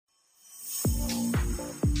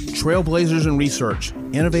trailblazers in research,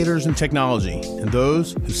 innovators in technology, and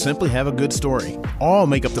those who simply have a good story. All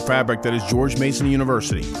make up the fabric that is George Mason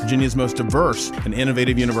University, Virginia's most diverse and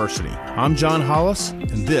innovative university. I'm John Hollis,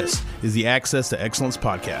 and this is the Access to Excellence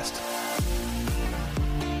podcast.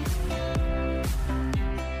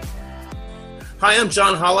 Hi, I'm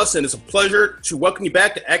John Hollis, and it's a pleasure to welcome you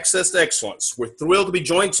back to Access to Excellence. We're thrilled to be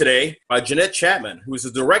joined today by Jeanette Chapman, who is the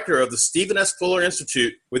director of the Stephen S. Fuller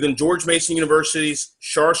Institute within George Mason University's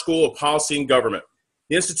Schar School of Policy and Government.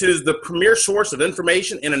 The Institute is the premier source of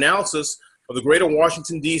information and analysis of the greater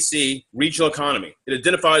Washington, D.C. regional economy. It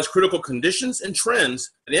identifies critical conditions and trends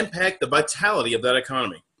that impact the vitality of that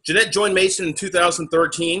economy. Jeanette joined Mason in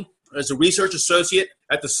 2013 as a research associate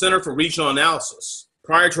at the Center for Regional Analysis.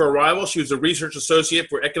 Prior to her arrival, she was a research associate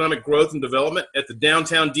for economic growth and development at the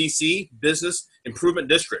Downtown D.C. Business Improvement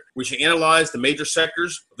District, where she analyzed the major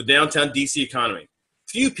sectors of the downtown D.C. economy.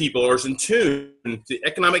 Few people are as in tune to the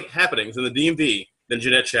economic happenings in the DMV than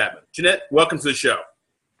Jeanette Chapman. Jeanette, welcome to the show.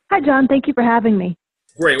 Hi, John. Thank you for having me.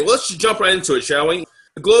 Great. Well, let's just jump right into it, shall we?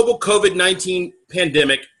 The global COVID-19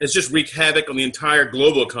 pandemic has just wreaked havoc on the entire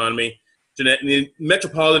global economy. Jeanette, and the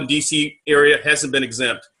metropolitan D.C. area hasn't been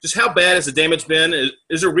exempt. Just how bad has the damage been?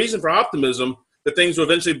 Is there a reason for optimism that things will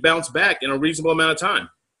eventually bounce back in a reasonable amount of time?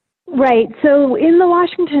 Right. So in the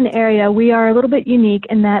Washington area, we are a little bit unique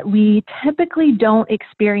in that we typically don't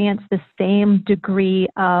experience the same degree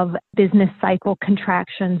of business cycle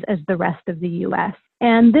contractions as the rest of the U.S.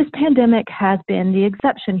 And this pandemic has been the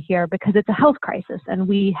exception here because it's a health crisis, and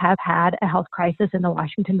we have had a health crisis in the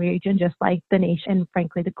Washington region, just like the nation,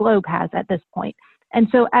 frankly, the globe has at this point. And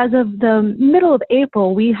so as of the middle of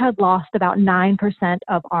April, we had lost about 9%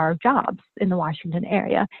 of our jobs in the Washington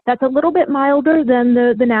area. That's a little bit milder than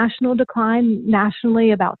the national decline.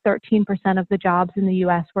 Nationally, about 13% of the jobs in the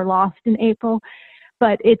U.S. were lost in April.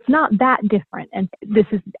 But it's not that different. And this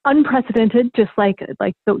is unprecedented, just like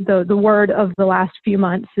the word of the last few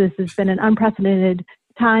months. This has been an unprecedented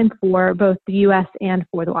time for both the U.S. and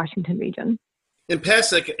for the Washington region. In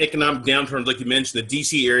past economic downturns, like you mentioned, the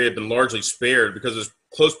D.C. area have been largely spared because of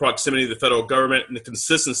close proximity to the federal government and the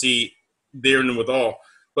consistency there and withal.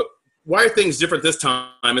 But why are things different this time,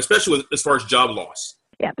 especially as far as job loss?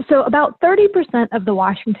 Yeah, so about 30% of the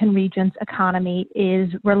Washington region's economy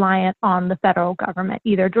is reliant on the federal government,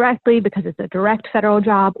 either directly because it's a direct federal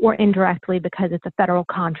job or indirectly because it's a federal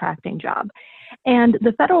contracting job. And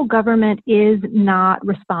the federal government is not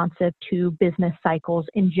responsive to business cycles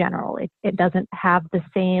in general. It doesn't have the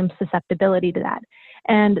same susceptibility to that.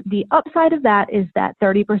 And the upside of that is that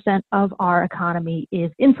 30% of our economy is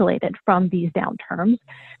insulated from these downturns.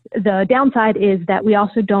 The downside is that we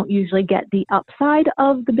also don't usually get the upside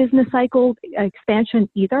of the business cycle expansion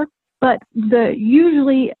either, but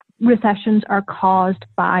usually recessions are caused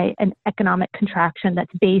by an economic contraction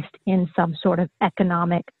that's based in some sort of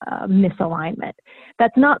economic misalignment.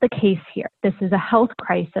 That's not the case here. This is a health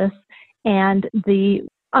crisis, and the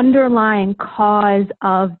underlying cause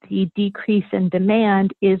of the decrease in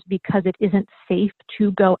demand is because it isn't safe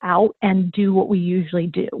to go out and do what we usually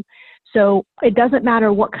do. So it doesn't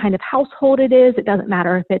matter what kind of household it is. It doesn't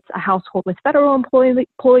matter if it's a household with federal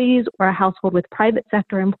employees or a household with private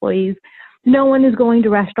sector employees. No one is going to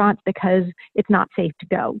restaurants because it's not safe to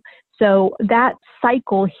go. So that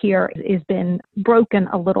cycle here has been broken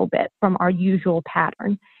a little bit from our usual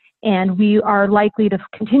pattern. And we are likely to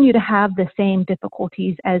continue to have the same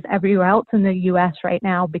difficulties as everywhere else in the U.S. right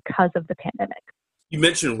now because of the pandemic. You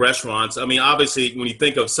mentioned restaurants. I mean, obviously, when you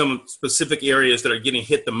think of some specific areas that are getting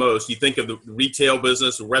hit the most, you think of the retail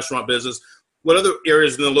business, the restaurant business. What other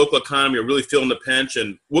areas in the local economy are really feeling the pinch,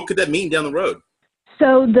 and what could that mean down the road?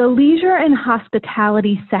 So the leisure and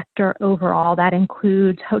hospitality sector overall, that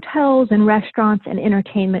includes hotels and restaurants and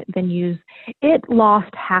entertainment venues, it lost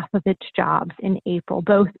half of its jobs in April,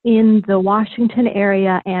 both in the Washington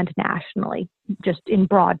area and nationally, just in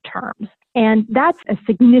broad terms. And that's a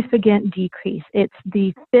significant decrease. It's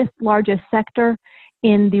the fifth largest sector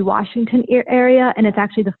in the Washington area, and it's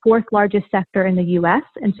actually the fourth largest sector in the U.S.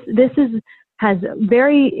 And so this has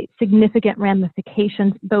very significant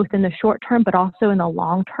ramifications, both in the short term, but also in the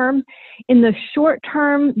long term. In the short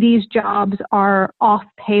term, these jobs are off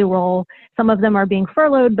payroll. Some of them are being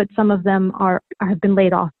furloughed, but some of them have been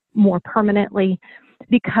laid off more permanently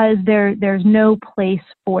because there's no place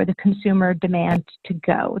for the consumer demand to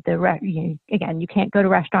go. Again, you can't go to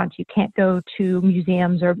restaurants, you can't go to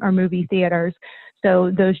museums or movie theaters.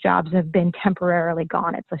 So those jobs have been temporarily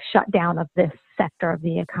gone. It's a shutdown of this sector of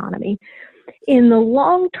the economy. In the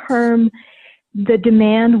long term, the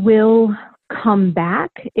demand will come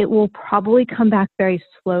back. It will probably come back very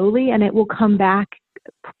slowly, and it will come back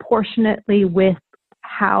proportionately with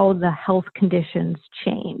how the health conditions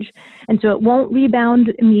change. And so it won't rebound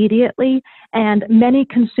immediately, and many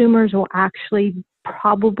consumers will actually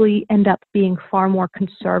probably end up being far more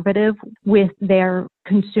conservative with their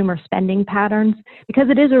consumer spending patterns because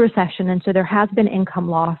it is a recession, and so there has been income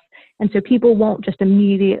loss. And so people won't just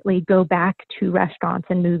immediately go back to restaurants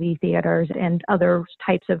and movie theaters and other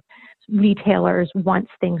types of retailers once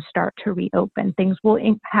things start to reopen. Things will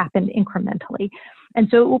happen incrementally. And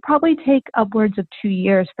so it will probably take upwards of 2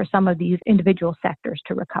 years for some of these individual sectors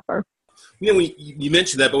to recover. You know, you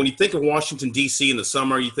mentioned that, but when you think of Washington, D.C. in the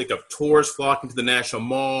summer, you think of tourists flocking to the National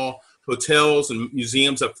Mall, hotels and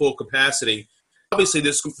museums at full capacity. Obviously,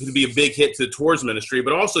 this could be a big hit to the tourism industry,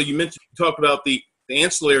 but also you talked about the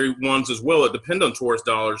ancillary ones as well that depend on tourist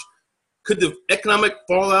dollars. Could the economic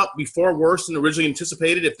fallout be far worse than originally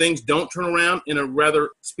anticipated if things don't turn around in a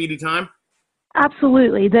rather speedy time?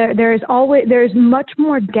 Absolutely. There's much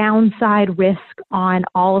more downside risk on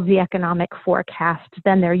all of the economic forecasts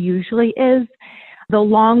than there usually is. The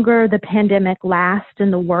longer the pandemic lasts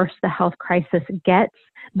and the worse the health crisis gets,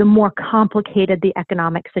 the more complicated the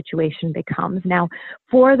economic situation becomes. Now,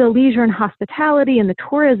 for the leisure and hospitality and the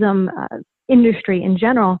tourism industry in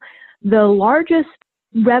general, the largest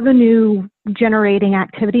revenue generating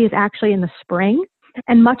activity is actually in the spring.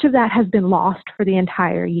 And much of that has been lost for the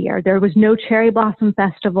entire year. There was no Cherry Blossom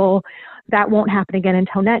Festival. That won't happen again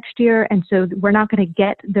until next year. And so we're not going to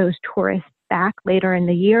get those tourists back later in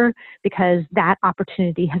the year because that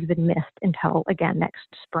opportunity has been missed until, again, next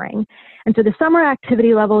spring. And so the summer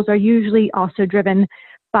activity levels are usually also driven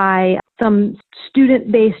by some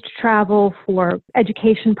student-based travel for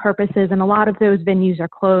education purposes, and a lot of those venues are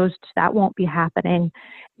closed. That won't be happening.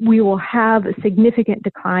 We will have significant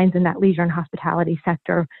declines in that leisure and hospitality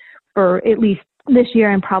sector for at least this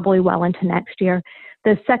year and probably well into next year.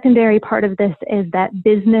 The secondary part of this is that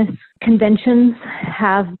business conventions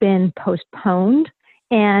have been postponed,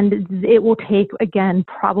 and it will take, again,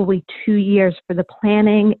 probably 2 years for the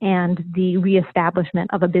planning and the reestablishment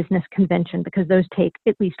of a business convention because those take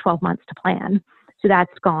at least 12 months to plan. So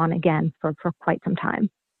that's gone again for quite some time.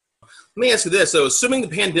 Let me ask you this. So assuming the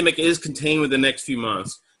pandemic is contained within the next few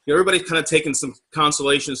months, everybody's kind of taking some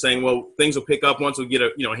consolation saying, well, things will pick up once we get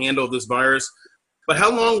a handle of this virus. But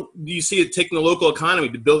how long do you see it taking the local economy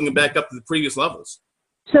to building it back up to the previous levels?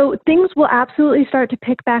 So things will absolutely start to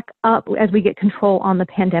pick back up as we get control on the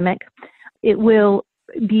pandemic. It will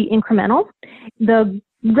be incremental. The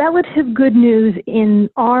relative good news in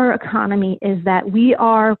our economy is that we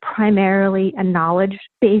are primarily a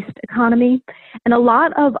knowledge-based economy, and a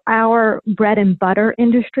lot of our bread and butter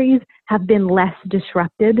industries have been less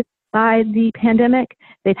disrupted by the pandemic.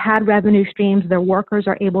 They've had revenue streams. Their workers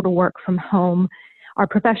are able to work from home. Our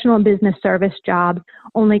professional and business service jobs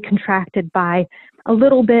only contracted by a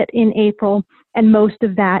little bit in April, and most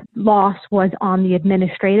of that loss was on the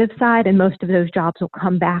administrative side, and most of those jobs will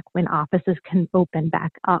come back when offices can open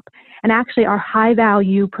back up. And actually, our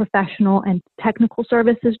high-value professional and technical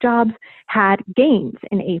services jobs had gains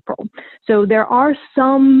in April. So there are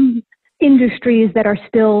some industries that are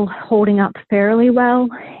still holding up fairly well,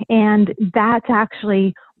 and that's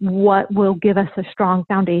actually what will give us a strong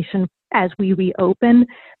foundation as we reopen,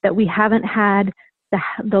 that we haven't had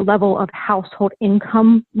the level of household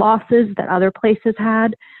income losses that other places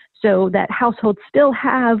had, so that households still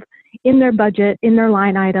have in their budget, in their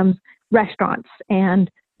line items, restaurants and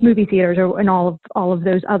movie theaters and all of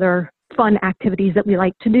those other fun activities that we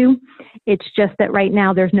like to do. It's just that right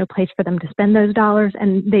now there's no place for them to spend those dollars,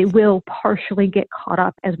 and they will partially get caught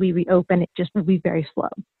up as we reopen. It just will be very slow.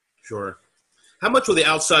 Sure. How much will the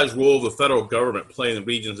outsized role of the federal government play in the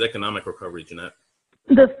region's economic recovery, Jeanette?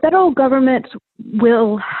 The federal government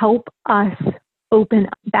will help us open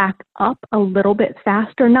back up a little bit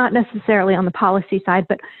faster, not necessarily on the policy side,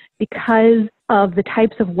 but because of the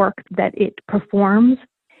types of work that it performs,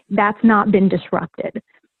 that's not been disrupted.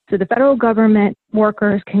 So the federal government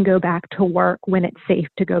workers can go back to work when it's safe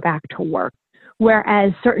to go back to work,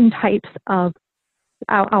 whereas certain types of,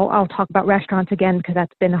 I'll talk about restaurants again because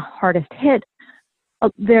that's been the hardest hit.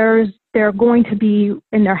 There are going to be,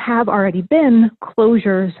 and there have already been,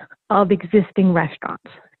 closures of existing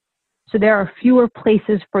restaurants. So there are fewer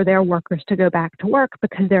places for their workers to go back to work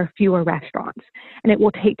because there are fewer restaurants. And it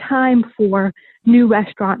will take time for new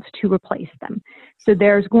restaurants to replace them. So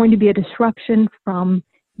there's going to be a disruption from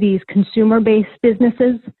these consumer-based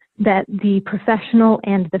businesses that the professional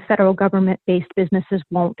and the federal government-based businesses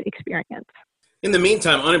won't experience. In the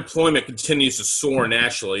meantime, unemployment continues to soar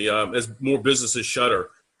nationally as more businesses shutter.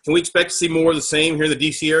 Can we expect to see more of the same here in the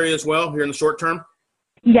D.C. area as well, here in the short term?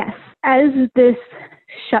 Yes. As this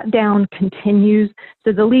shutdown continues.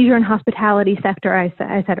 So the leisure and hospitality sector, I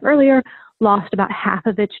said earlier, lost about half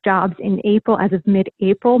of its jobs in April, as of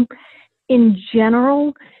mid-April. In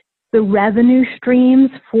general, the revenue streams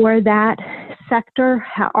for that sector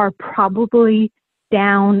are probably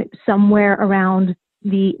down somewhere around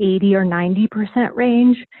the 80 or 90%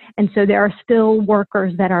 range. And so there are still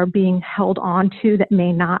workers that are being held on to that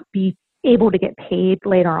may not be able to get paid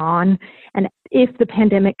later on. And if the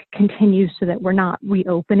pandemic continues so that we're not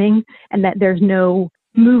reopening and that there's no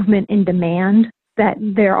movement in demand, that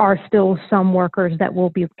there are still some workers that will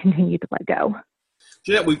be continued to let go.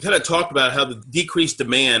 Jeanette, we kind of talked about how the decreased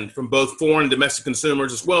demand from both foreign and domestic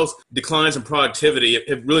consumers, as well as declines in productivity,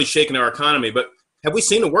 have really shaken our economy. But have we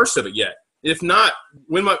seen the worst of it yet? If not,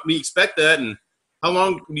 when might we expect that, and how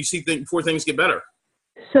long do you see before things get better?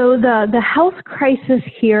 So the health crisis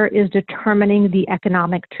here is determining the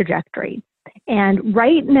economic trajectory. And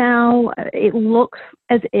right now, it looks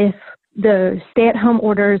as if the stay-at-home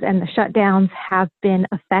orders and the shutdowns have been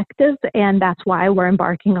effective, and that's why we're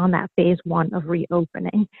embarking on that phase one of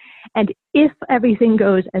reopening. And if everything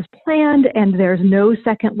goes as planned and there's no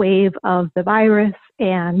second wave of the virus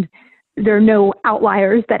and there are no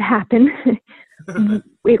outliers that happen,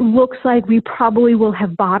 it looks like we probably will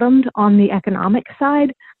have bottomed on the economic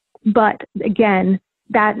side. But again,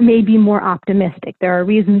 that may be more optimistic. There are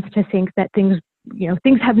reasons to think that things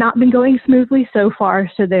have not been going smoothly so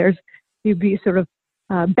far. So you'd be sort of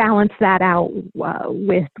balance that out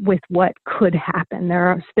with what could happen. There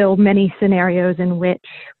are still many scenarios in which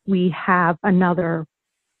we have another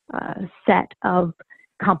set of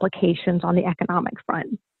complications on the economic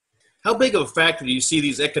front. How big of a factor do you see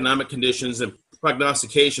these economic conditions and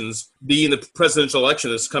prognostications be in the presidential election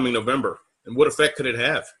this coming November? And what effect could it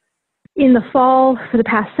have? In the fall, for the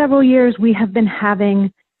past several years, we have been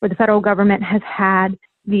having, or the federal government has had,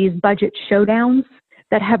 these budget showdowns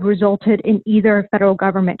that have resulted in either federal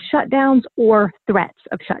government shutdowns or threats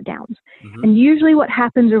of shutdowns. Mm-hmm. And usually what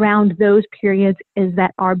happens around those periods is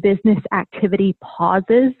that our business activity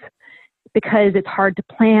pauses because it's hard to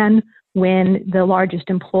plan when the largest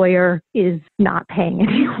employer is not paying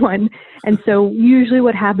anyone. And so usually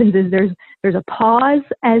what happens is there's a pause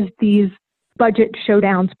as these budget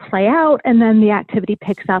showdowns play out, and then the activity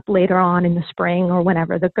picks up later on in the spring or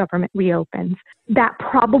whenever the government reopens. That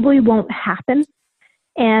probably won't happen.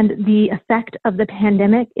 And the effect of the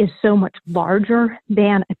pandemic is so much larger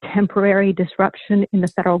than a temporary disruption in the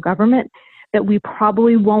federal government that we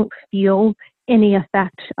probably won't feel any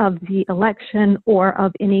effect of the election or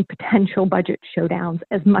of any potential budget showdowns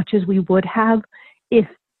as much as we would have if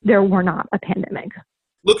there were not a pandemic.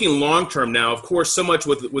 Looking long term now, of course, so much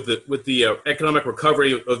with the economic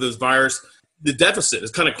recovery of this virus, the deficit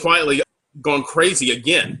has kind of quietly gone crazy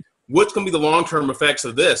again. What's going to be the long term effects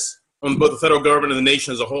of this on both the federal government and the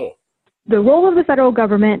nation as a whole? The role of the federal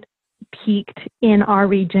government peaked in our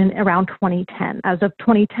region around 2010. As of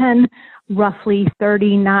 2010, roughly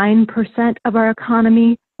 39% of our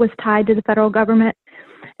economy was tied to the federal government.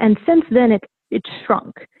 And since then, it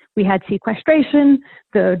shrunk. We had sequestration,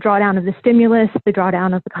 the drawdown of the stimulus, the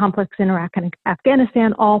drawdown of the conflicts in Iraq and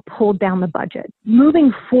Afghanistan all pulled down the budget.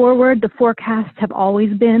 Moving forward, the forecasts have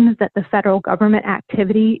always been that the federal government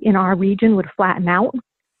activity in our region would flatten out.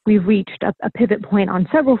 We've reached a pivot point on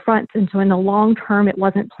several fronts, and so in the long term, it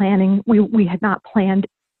wasn't planning. We had not planned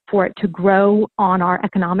for it to grow on our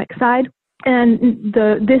economic side. And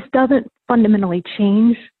this doesn't fundamentally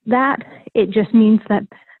change that. It just means that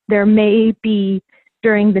there may be,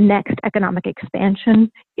 during the next economic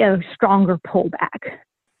expansion, a stronger pullback.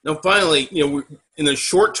 Now, finally, in the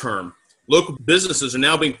short term, local businesses are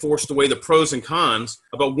now being forced to weigh the pros and cons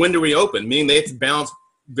about when to reopen, meaning they have to balance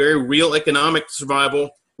very real economic survival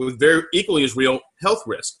with very equally as real health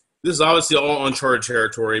risk. This is obviously all uncharted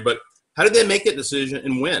territory, but how did they make that decision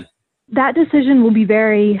and when? That decision will be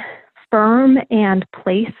very firm and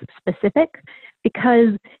place specific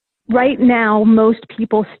because right now most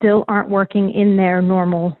people still aren't working in their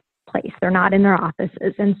normal place. They're not in their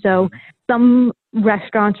offices. And so some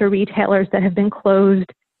restaurants or retailers that have been closed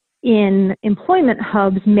in employment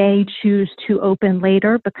hubs may choose to open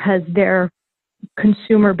later because their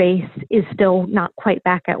consumer base is still not quite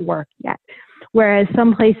back at work yet. Whereas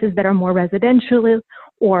some places that are more residential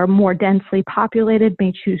or more densely populated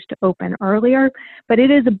may choose to open earlier. But it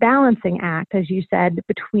is a balancing act, as you said,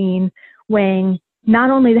 between weighing not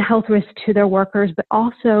only the health risk to their workers, but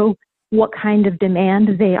also what kind of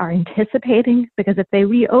demand they are anticipating. Because if they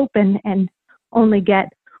reopen and only get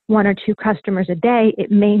one or two customers a day,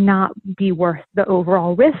 it may not be worth the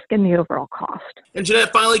overall risk and the overall cost. And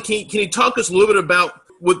Jeanette, finally, can you talk to us a little bit about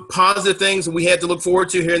what positive things we had to look forward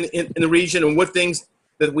to here in the region and what things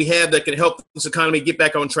that we have that can help this economy get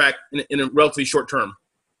back on track in a relatively short term?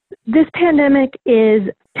 This pandemic is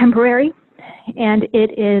temporary, and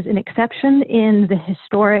it is an exception in the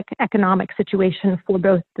historic economic situation for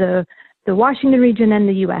both the Washington region and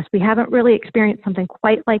the U.S. We haven't really experienced something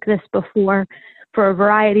quite like this before for a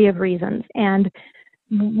variety of reasons. And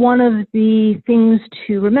one of the things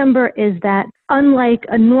to remember is that unlike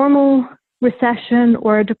a normal recession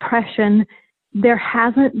or a depression, there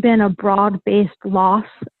hasn't been a broad-based loss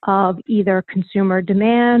of either consumer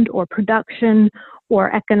demand or production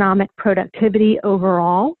or economic productivity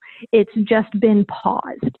overall. It's just been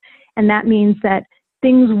paused. And that means that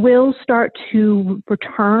things will start to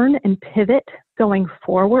return and pivot going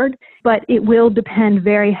forward, but it will depend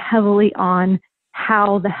very heavily on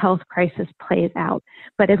how the health crisis plays out.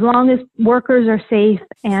 But as long as workers are safe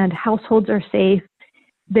and households are safe,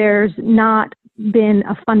 there's not been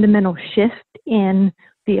a fundamental shift in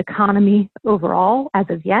the economy overall as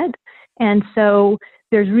of yet. And so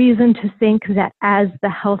there's reason to think that as the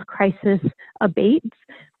health crisis abates,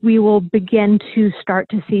 we will begin to start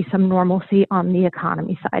to see some normalcy on the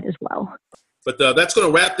economy side as well. But that's going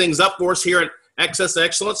to wrap things up for us here at Access to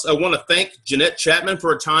Excellence. I want to thank Jeanette Chapman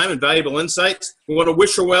for her time and valuable insights. We want to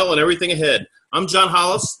wish her well and everything ahead. I'm John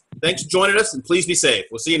Hollis. Thanks for joining us, and please be safe.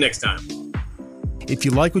 We'll see you next time. If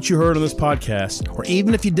you like what you heard on this podcast, or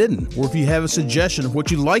even if you didn't, or if you have a suggestion of what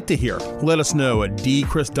you'd like to hear, let us know at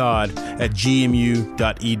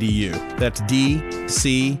dchrisdodd@gmu.edu. That's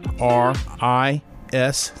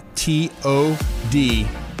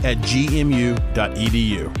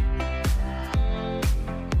DCRISTOD@gmu.edu.